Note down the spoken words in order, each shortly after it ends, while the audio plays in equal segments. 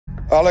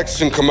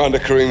Alex and Commander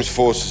Karim's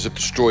forces have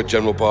destroyed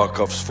General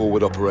Barkov's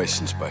forward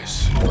operations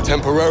base,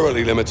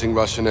 temporarily limiting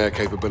Russian air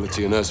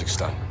capability in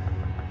Urzikstan.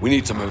 We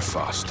need to move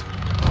fast.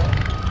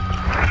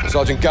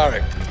 Sergeant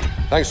Garrick,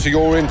 thanks to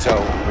your intel,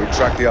 we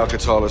tracked the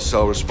Al-Qatala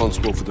cell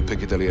responsible for the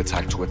Piccadilly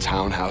attack to a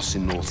townhouse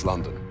in North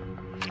London.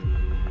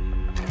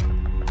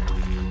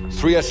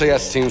 3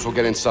 SAS teams will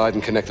get inside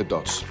and connect the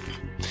dots.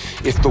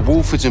 If the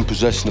Wolf is in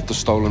possession of the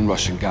stolen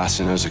Russian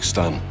gas in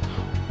Urzikstan,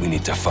 we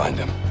need to find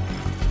him.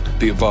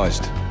 Be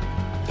advised,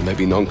 there may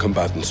be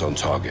non-combatants on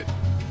target.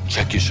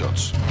 Check your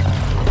shots.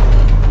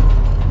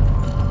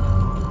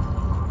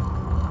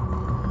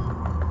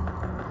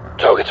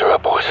 Targets are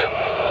up, boys.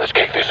 Let's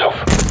kick this off.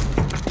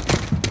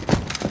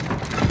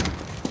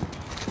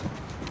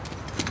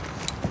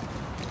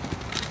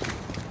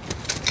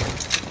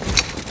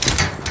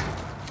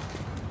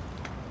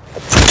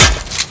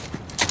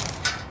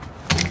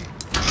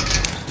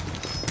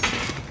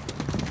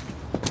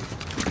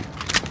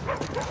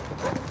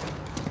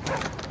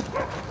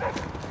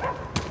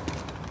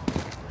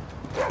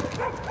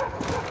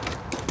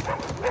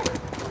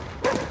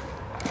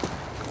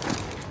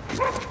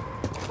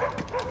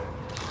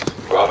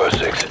 Bravo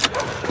 6,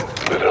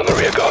 moving on the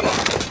rear guard.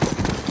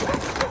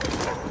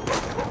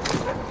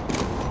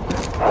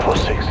 Bravo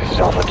 6, this is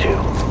Alpha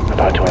 2,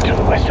 about to enter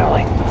the west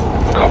alley.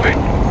 Copy.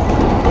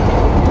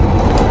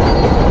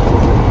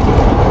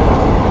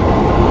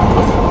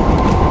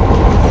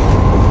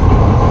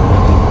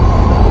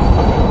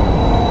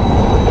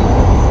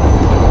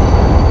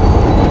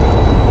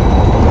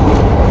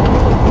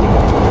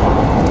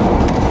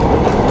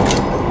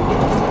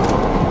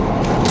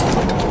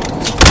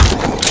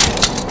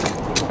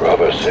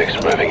 Bravo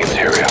 6, moving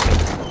interior.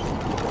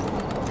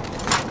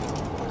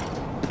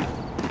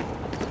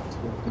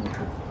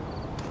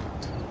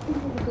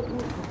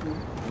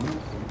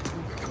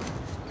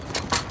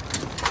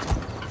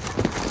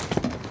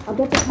 I'll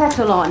get the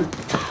kettle on.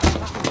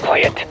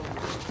 Quiet.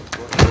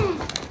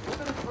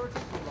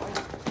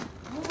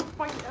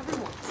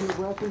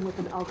 We're working with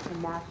an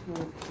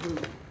ultra-nationalist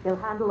group. They'll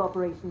handle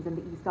operations in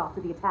the east after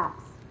the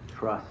attacks.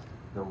 Trust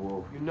the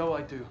Wolf. You know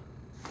I do.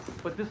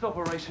 But this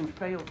operation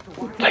failed, so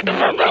why... Take the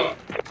front row.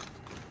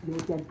 Your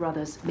dead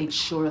brothers made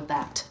sure of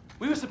that.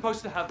 We were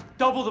supposed to have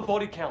double the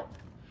body count.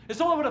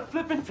 It's all over the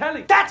flippin'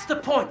 telly. That's the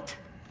point!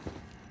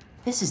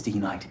 This is the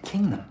United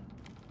Kingdom.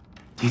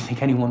 Do you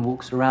think anyone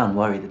walks around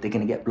worried that they're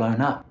gonna get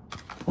blown up?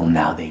 Well,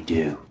 now they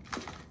do.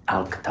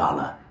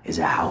 Al-Qatala is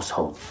a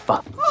household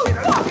fuck.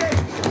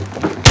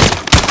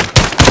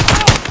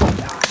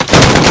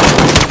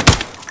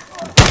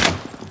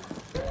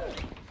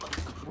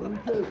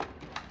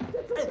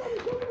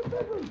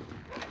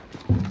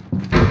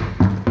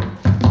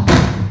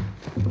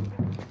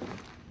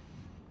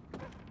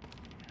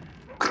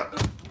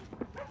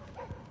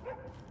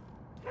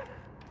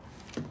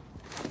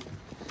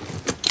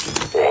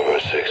 Bravo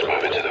 6,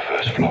 moving to the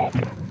first floor.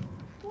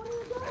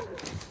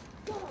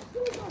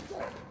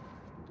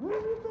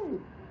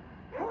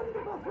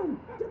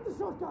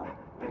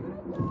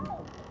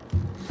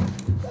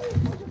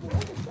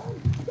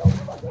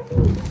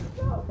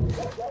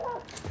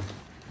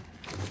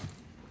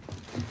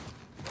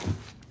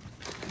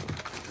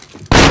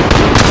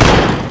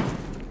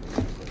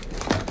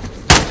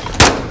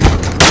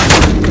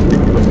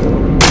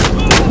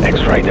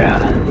 X-ray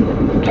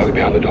down. Target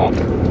behind the door.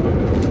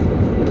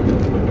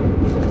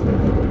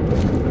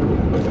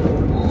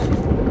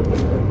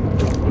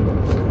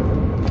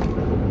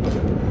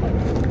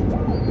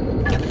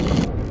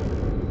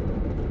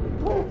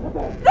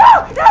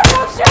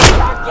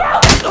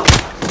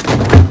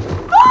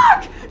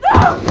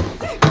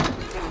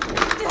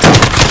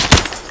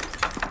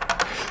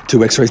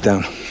 Two X-rays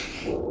down.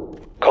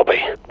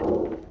 Copy.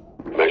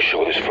 Make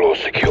sure this floor's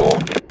secure.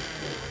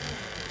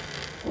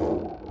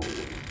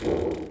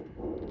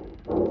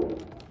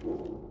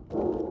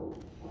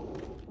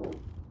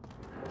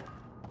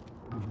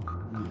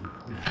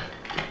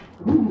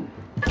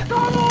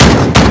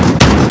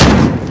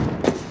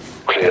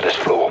 Clear this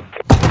floor.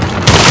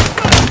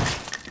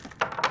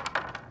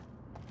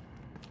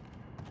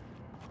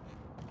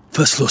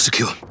 First floor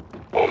secure.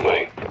 On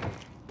me.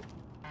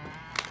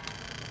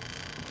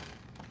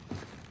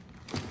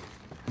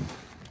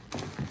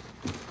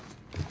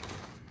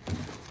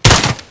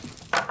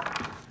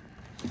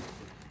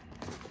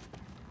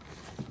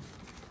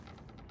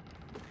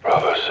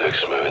 Bravo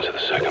 6, moving to the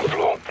second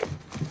floor.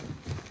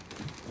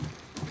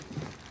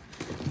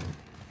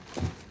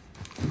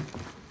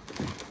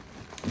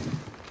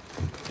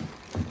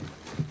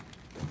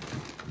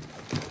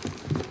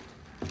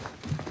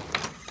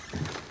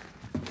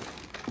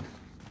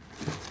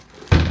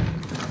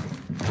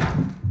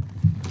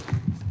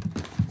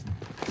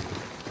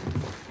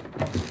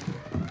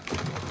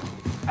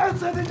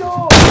 Answer the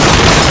door!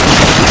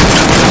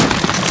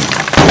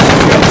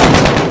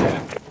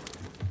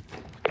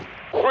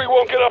 We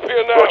won't get up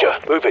here now. Roger,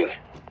 moving.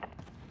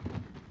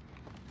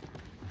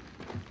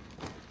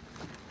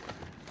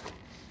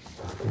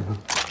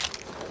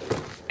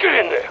 Get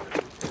in there.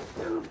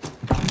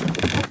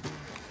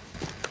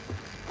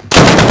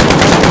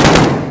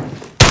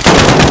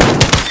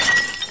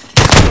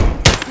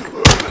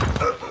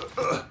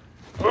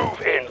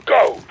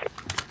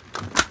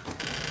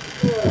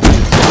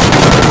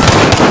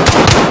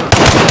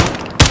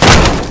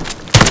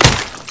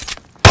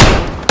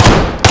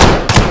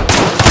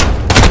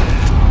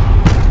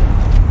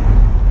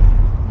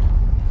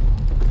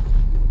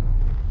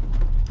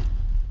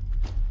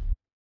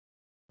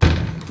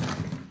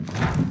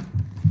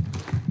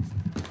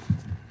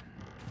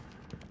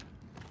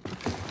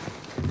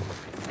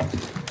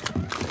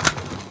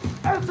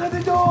 Answer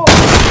the door!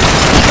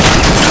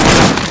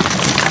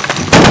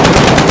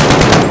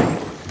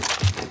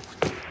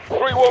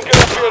 Three won't get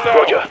up here now.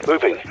 Roger,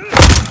 moving.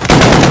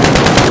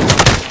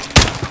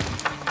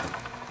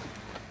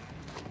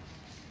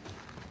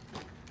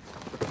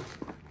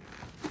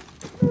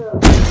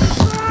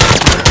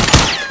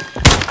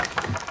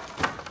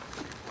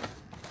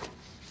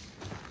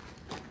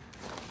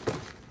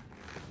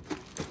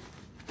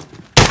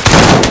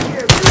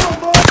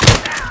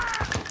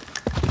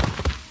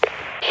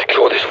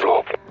 Secure this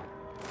floor.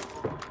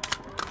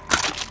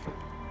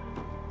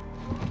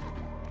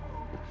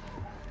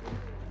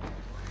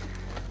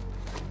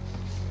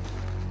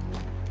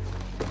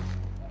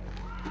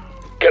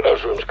 Get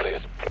those rooms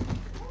cleared.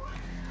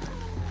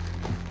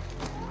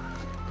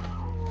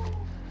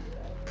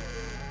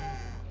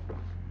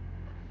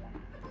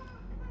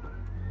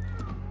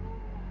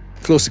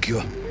 Floor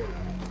secure.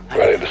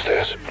 Ready the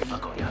stairs.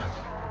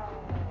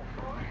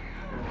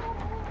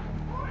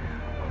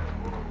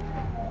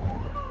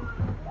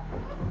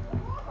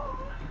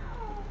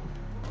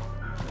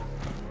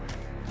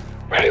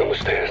 Ready on the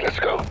stairs, let's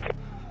go.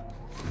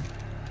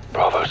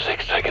 Bravo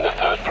 6 taking the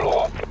third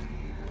floor.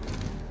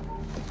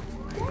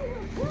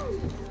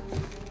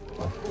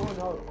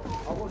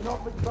 I will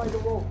not betray the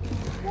wolf.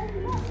 Let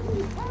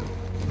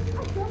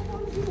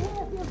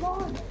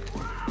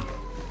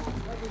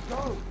me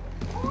go.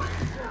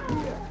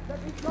 Let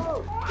me go.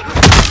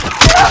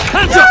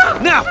 Hands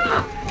up! Now!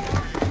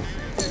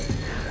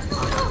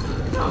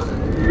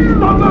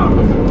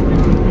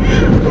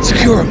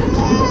 Secure him.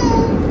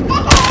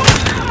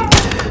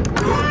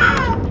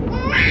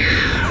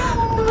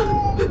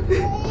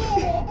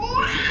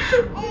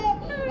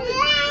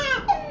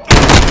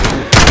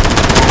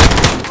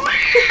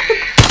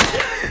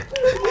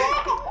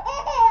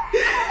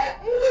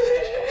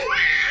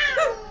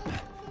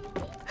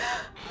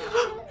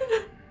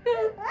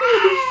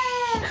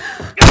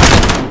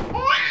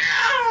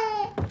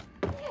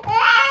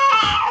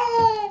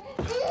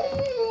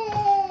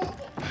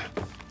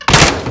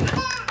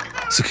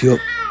 Secure.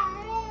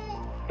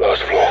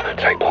 Last floor,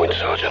 take point,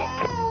 Sergeant.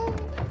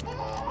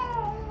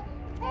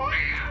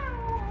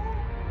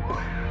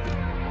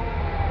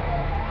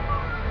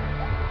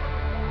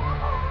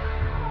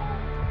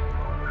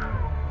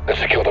 Let's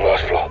secure the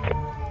last floor.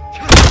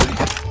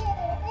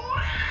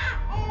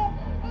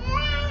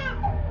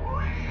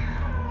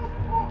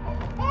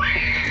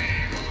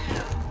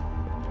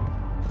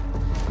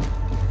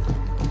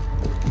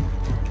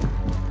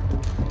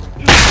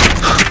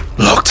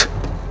 Locked.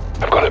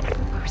 I've got it.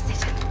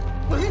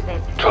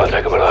 Try and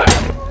take him alive.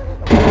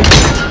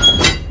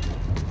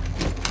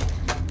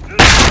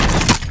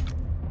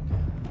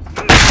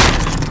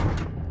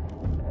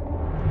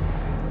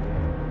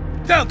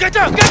 Down! Get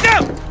down! Get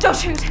down! Don't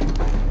shoot!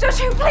 Don't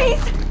shoot,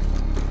 please!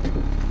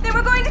 They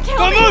were going to kill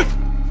Don't me!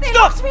 move! They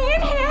Stop! locked me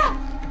in here!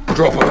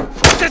 Drop her.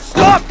 Just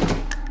stop!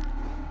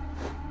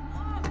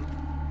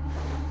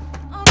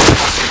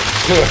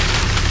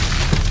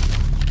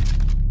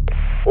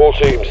 All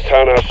teams,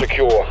 townhouse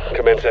secure.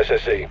 Commence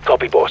SSE.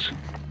 Copy, boss.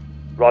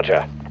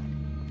 Roger.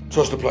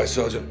 Trust the place,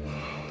 Sergeant.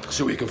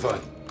 See what you can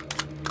find.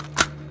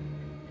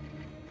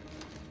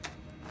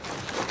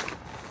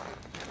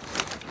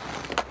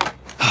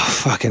 Oh,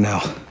 fucking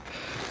hell.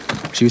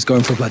 She was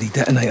going for a bloody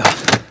detonator.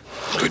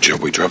 Good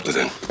job we dropped it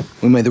in.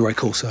 We made the right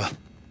call, sir.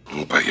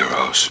 I'll bet your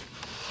ass.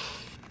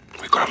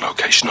 We've got a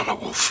location on the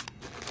wolf.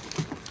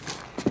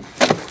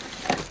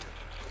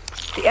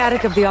 The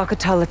attic of the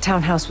Al-Qatala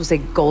townhouse was a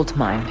gold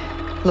mine.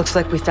 Looks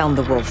like we found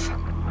the wolf.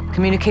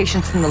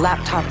 Communications from the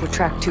laptop were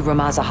tracked to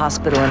Ramaza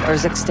Hospital in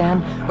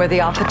Urzikstan, where the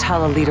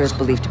Al-Qatala leader is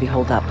believed to be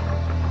holed up.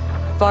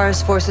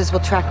 Farah's forces will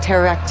track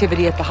terror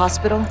activity at the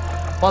hospital,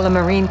 while a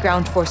Marine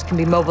ground force can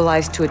be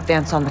mobilized to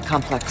advance on the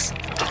complex.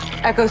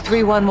 Echo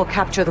 3-1 will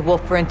capture the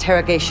wolf for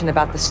interrogation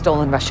about the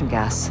stolen Russian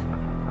gas.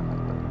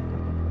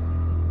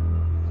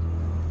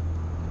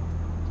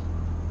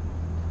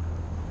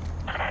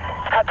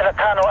 حتى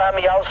كانوا قام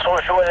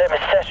يوصلوا جوا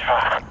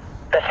المستشفى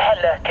بس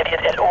هلا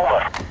كريت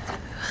الأمر.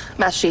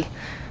 ماشي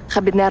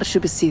خبي نعرف شو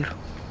بيصير.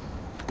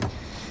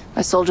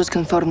 My soldiers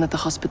confirm that the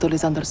hospital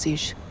is under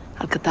siege.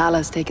 Al-Qatala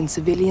has taken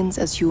civilians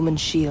as human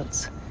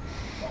shields.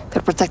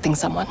 They're protecting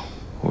someone.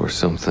 Or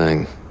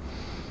something.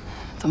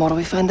 Tomorrow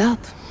we find out.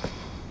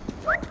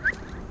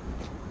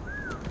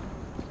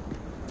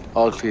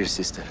 All clear,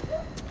 sister.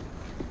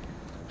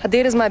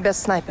 Hadir is my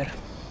best sniper.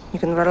 You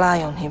can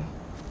rely on him.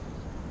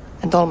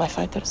 And all my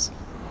fighters.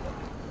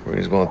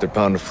 Marines want their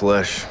pound of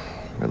flesh.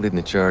 We're leading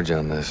the charge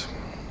on this.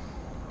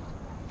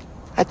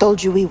 I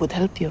told you we would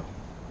help you.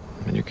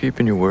 And you're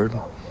keeping your word.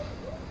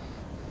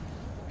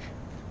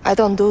 I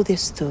don't do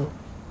this to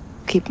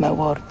keep my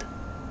word.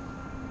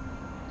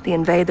 The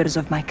invaders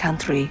of my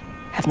country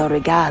have no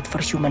regard for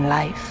human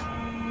life.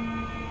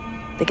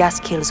 The gas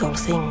kills all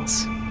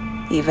things,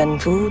 even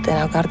food and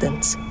our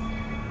gardens.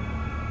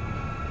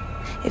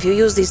 If you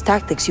use these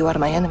tactics, you are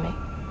my enemy.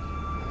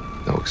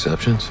 No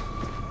exceptions?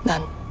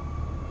 None.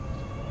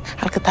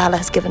 Al-Qatala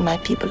has given my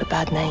people a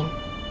bad name,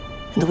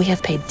 and we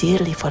have paid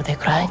dearly for their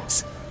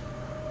crimes.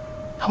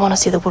 I want to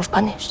see the wolf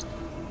punished.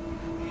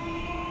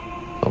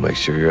 I'll make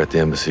sure you're at the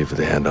embassy for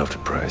the handoff to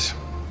Price.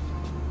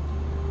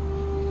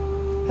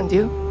 And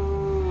you?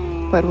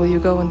 Where will you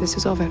go when this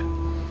is over?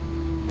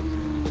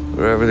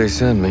 Wherever they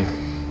send me.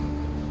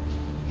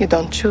 You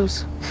don't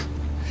choose.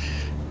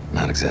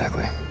 Not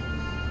exactly.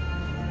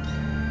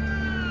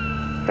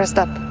 Rest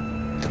up.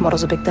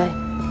 Tomorrow's a big day.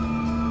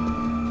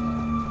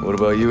 What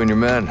about you and your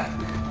men?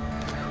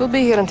 We'll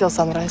be here until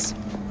sunrise.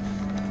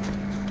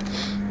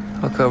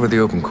 I'll cover the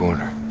open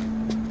corner.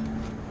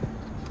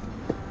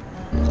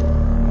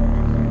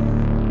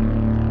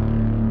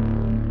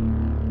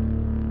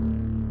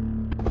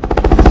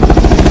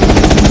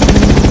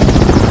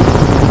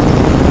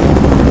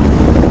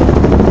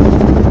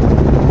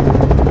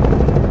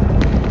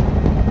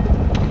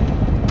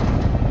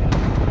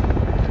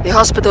 The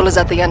hospital is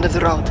at the end of the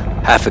road.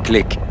 Half a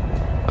click.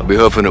 I'll be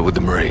hoofing it with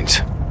the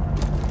Marines.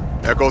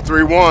 Echo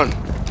 3-1.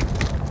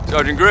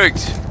 Sergeant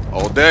Griggs.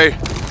 All day.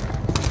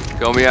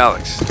 Call me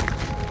Alex.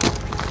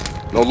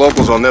 No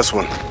locals on this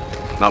one.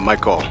 Not my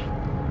call.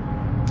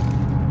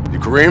 You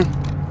Kareem?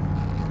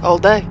 All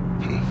day.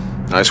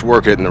 Nice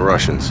work hitting the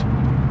Russians.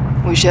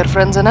 We share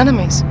friends and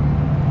enemies.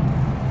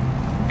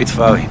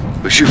 Bitfari.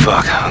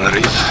 Bashufak.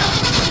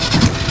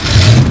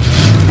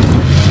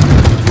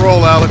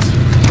 Roll, Alex.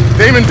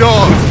 Damon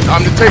Dog,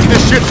 time to take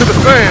this shit to the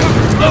fan.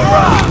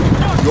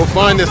 You'll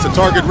find this a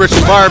target-rich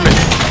environment.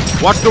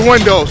 Watch the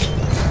windows.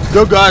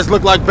 Good guys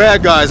look like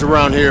bad guys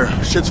around here.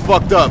 Shit's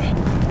fucked up.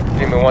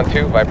 Demon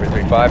 1-2, Viper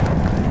 3-5.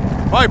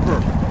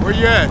 Viper, where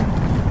you at?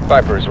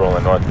 Viper is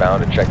rolling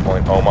northbound at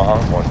checkpoint Omaha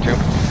 1-2.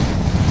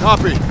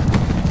 Copy.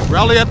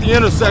 Rally at the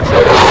intersection.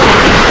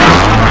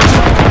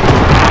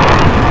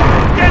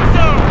 Get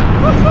some!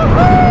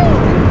 Woo-hoo-hoo!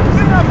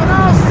 Clean up on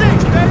all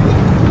six, baby!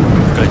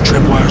 Got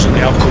tripwires in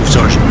the alcove,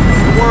 Sergeant.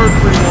 Word,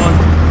 3-1.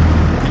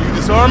 Can you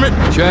disarm it?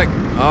 Check.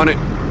 On it.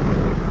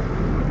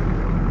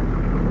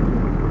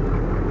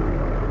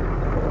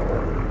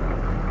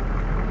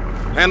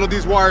 Handle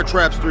these wire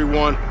traps,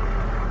 3-1.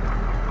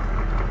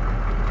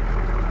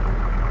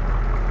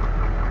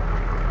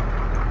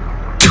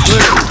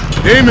 Clear.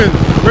 Damon,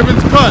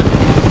 ribbon's cut.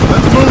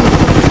 Let's move.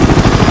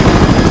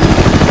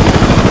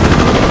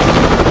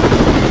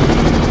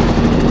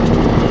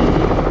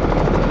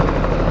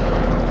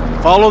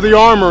 Follow the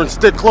armor and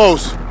stick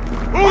close.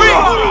 Move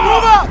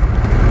up!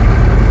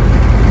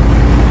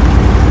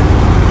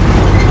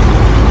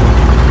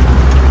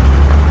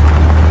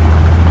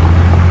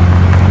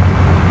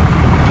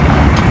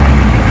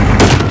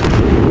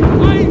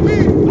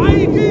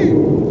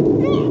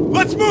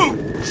 Let's move!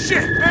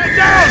 Shit! Man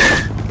down!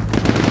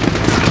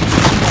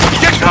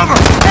 Get cover!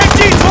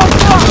 MG's on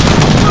front!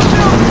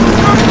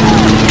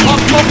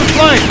 Off smoke and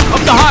flame,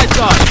 up the high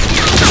side.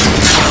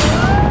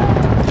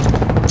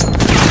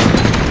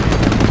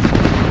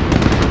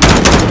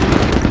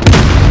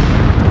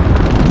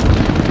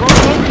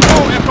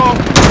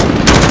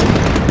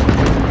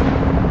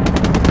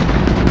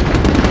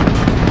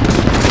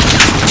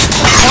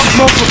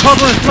 Smoke,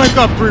 recover and flank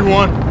up,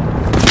 3-1.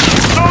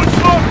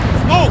 Smoke!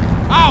 Smoke!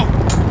 Out!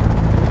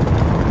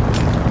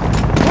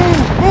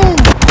 Move!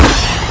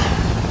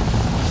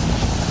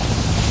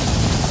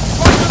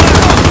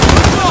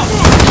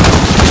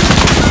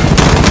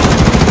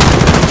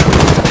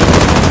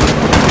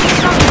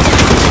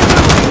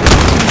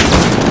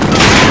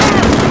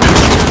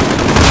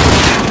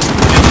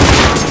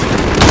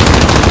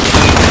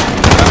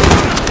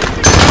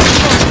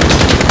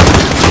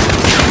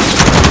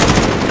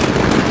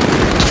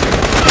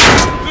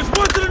 There's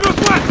one to the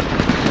northwest!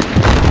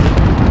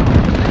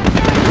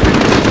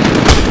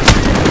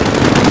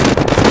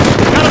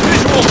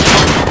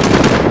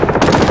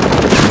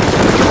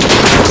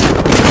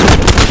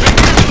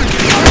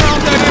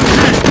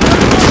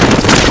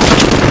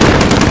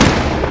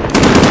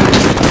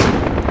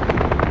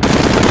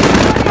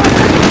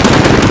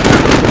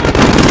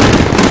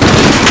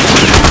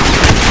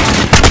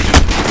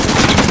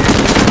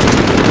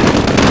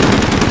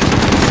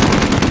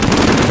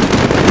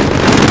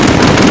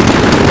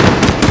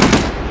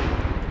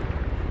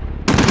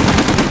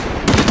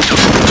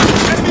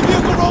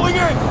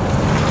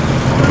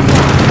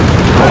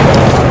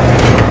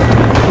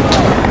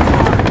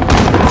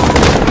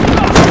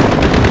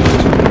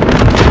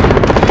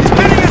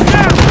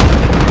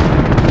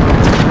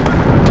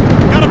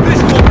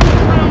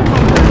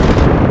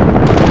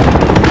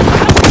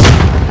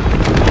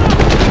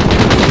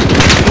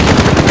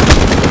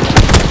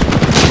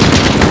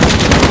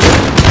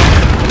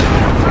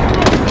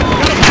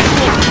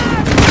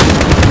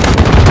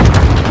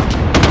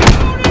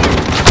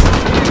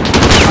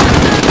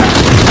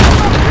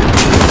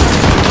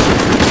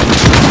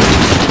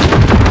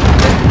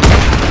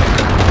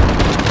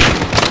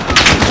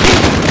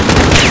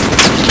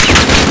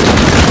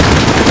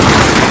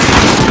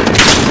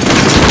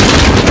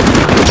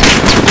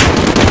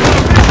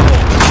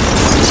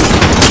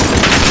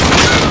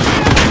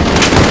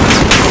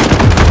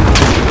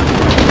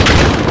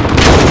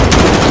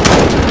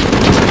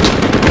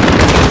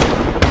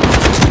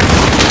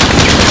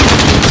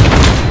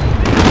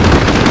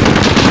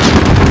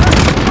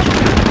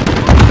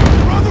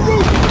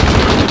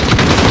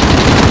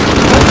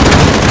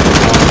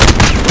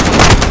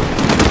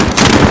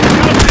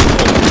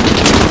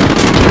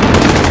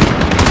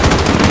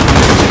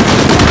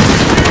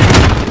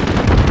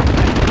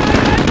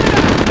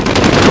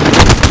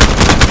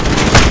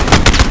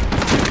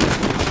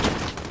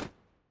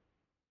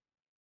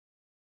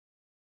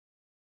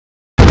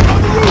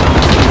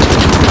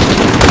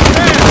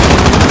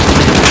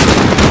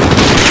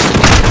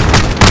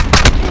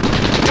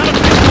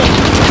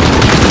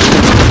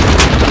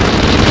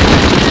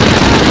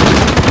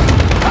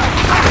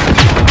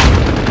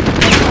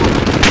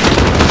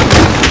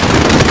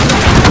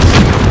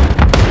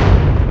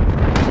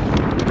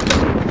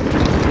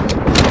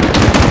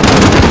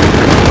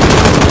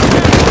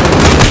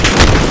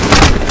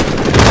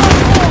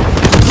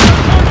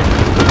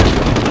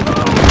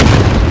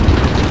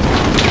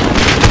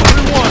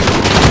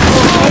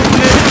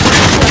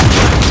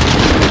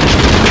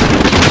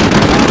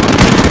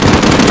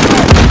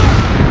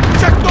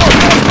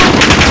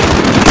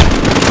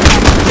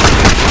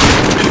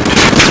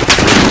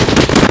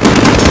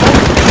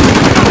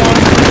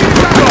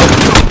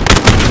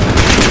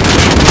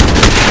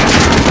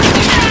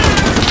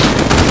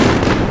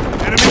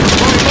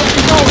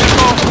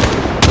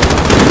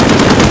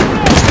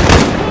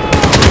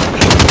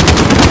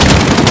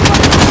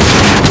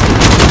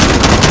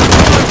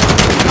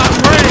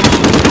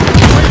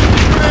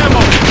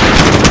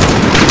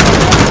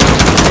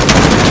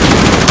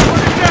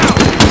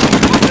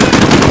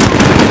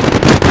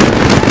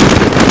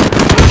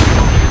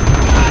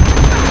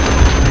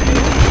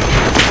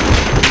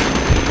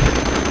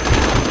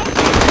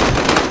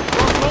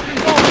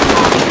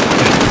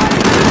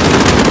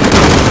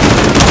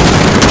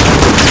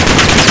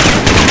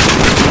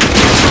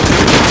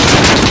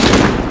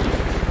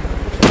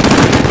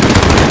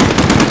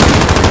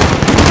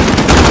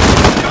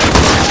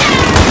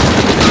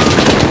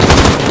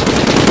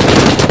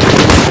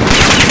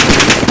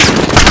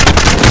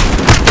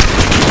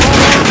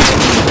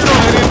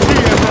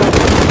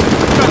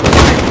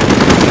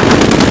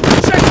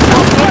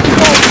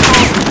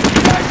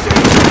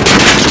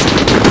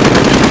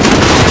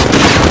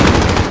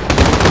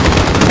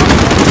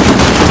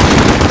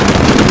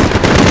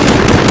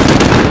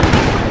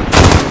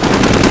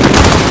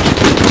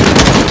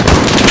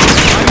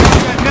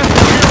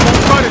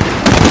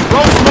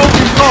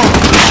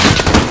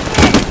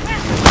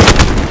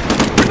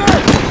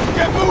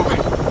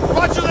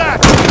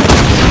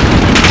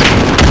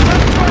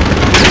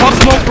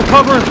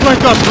 cover and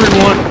flank up,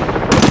 3-1.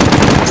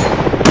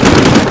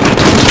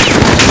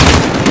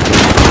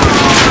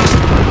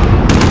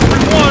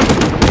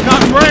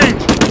 Not in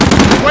range.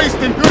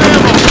 Wasting good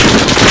ammo.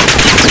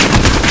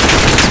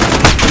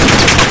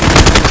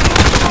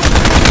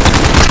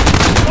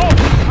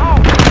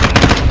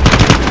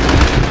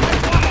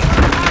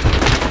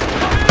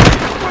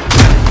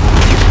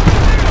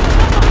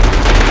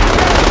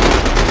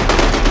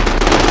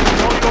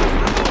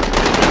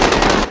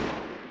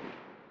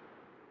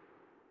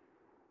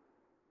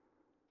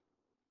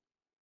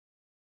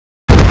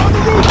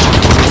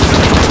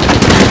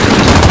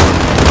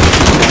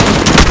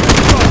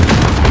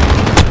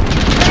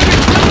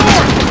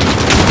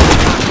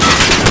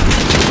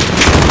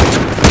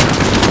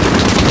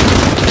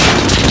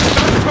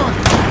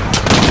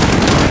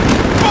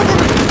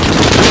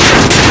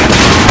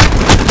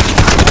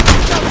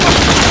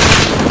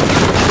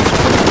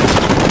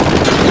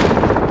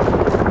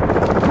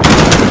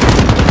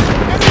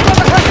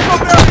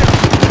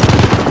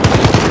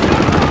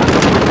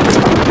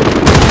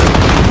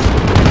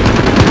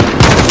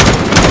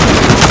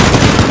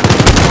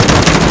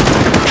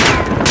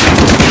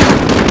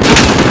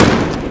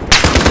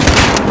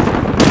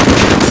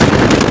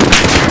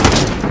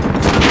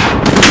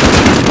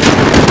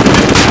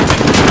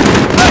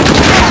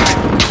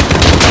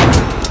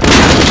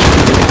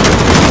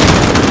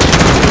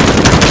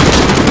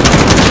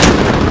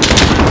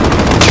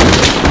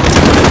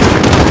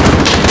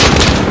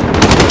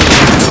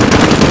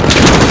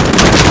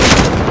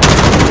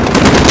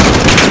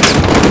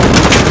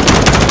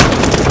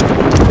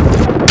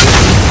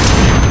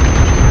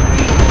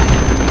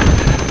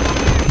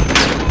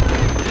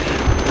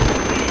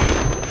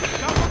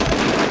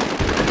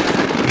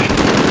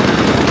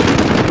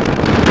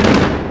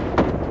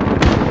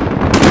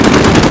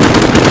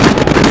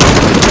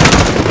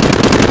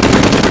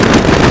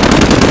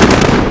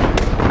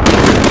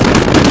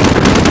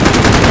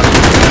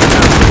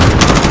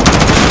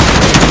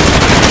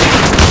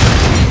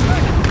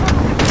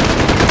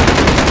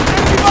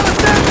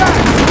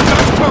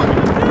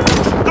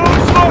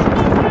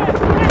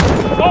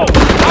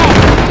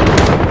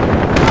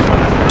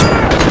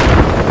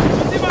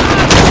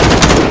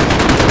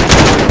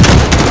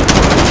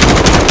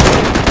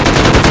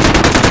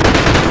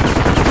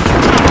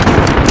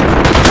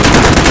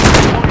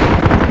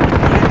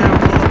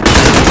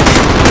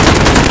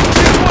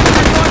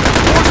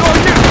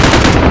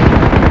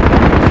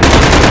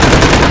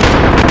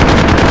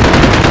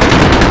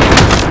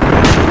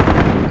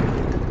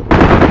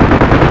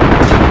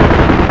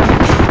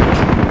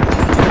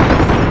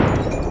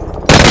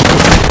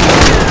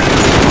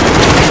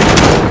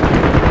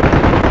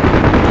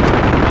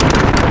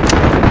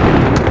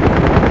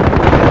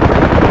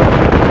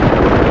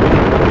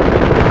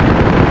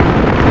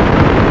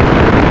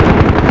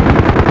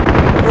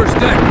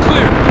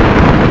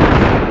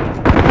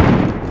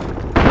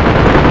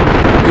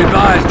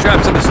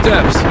 Traps on the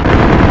steps.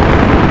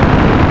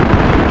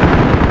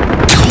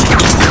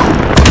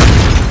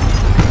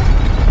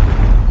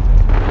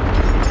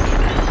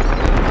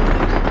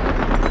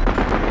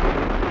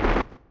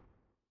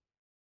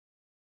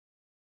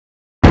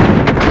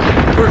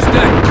 First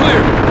deck,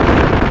 clear.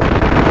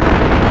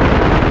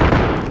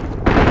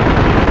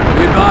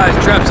 Be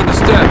advised, traps on the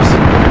steps.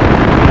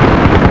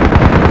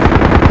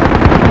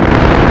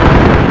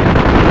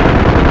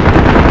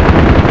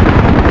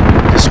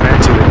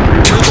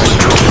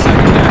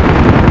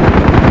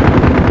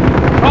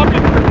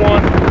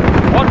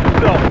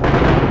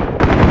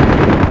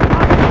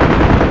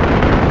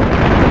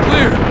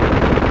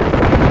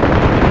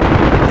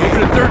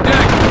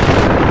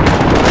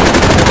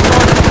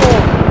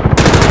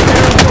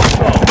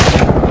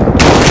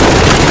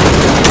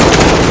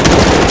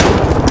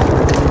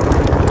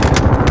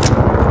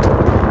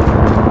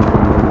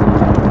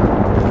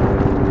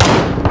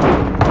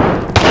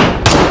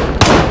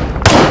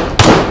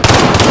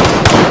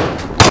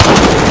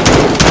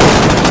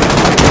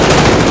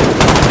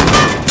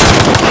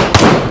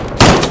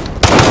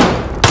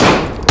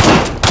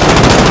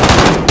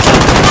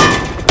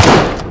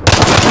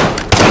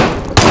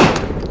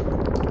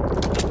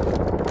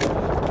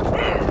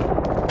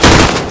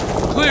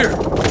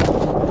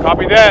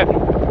 Copy that.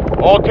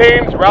 All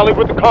teams, rally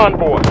with the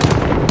convoy.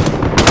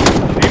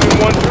 Demon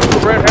 1 through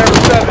the Red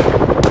Hammer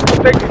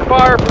 7. Taking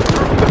fire from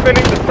troops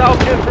defending the south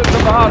entrance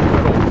of the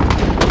hospital.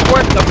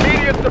 Request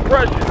immediate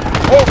suppression.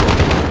 Over.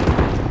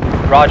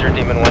 Roger,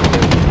 Demon 1 2.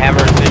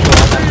 Hammer is visual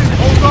on that position.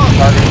 Hold on.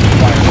 Target is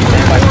required.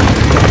 Stand by.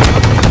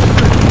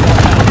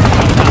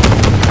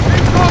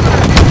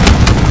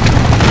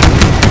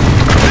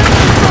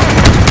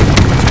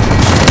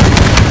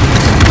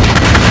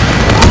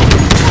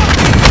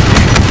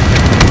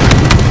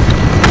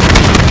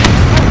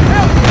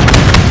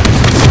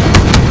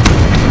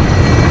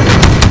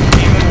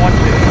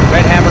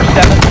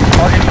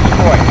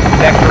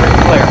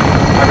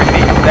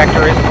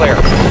 Sector is clear.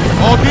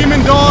 All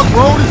Demon Dog,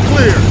 road is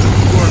clear.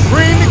 You're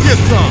green to get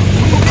some.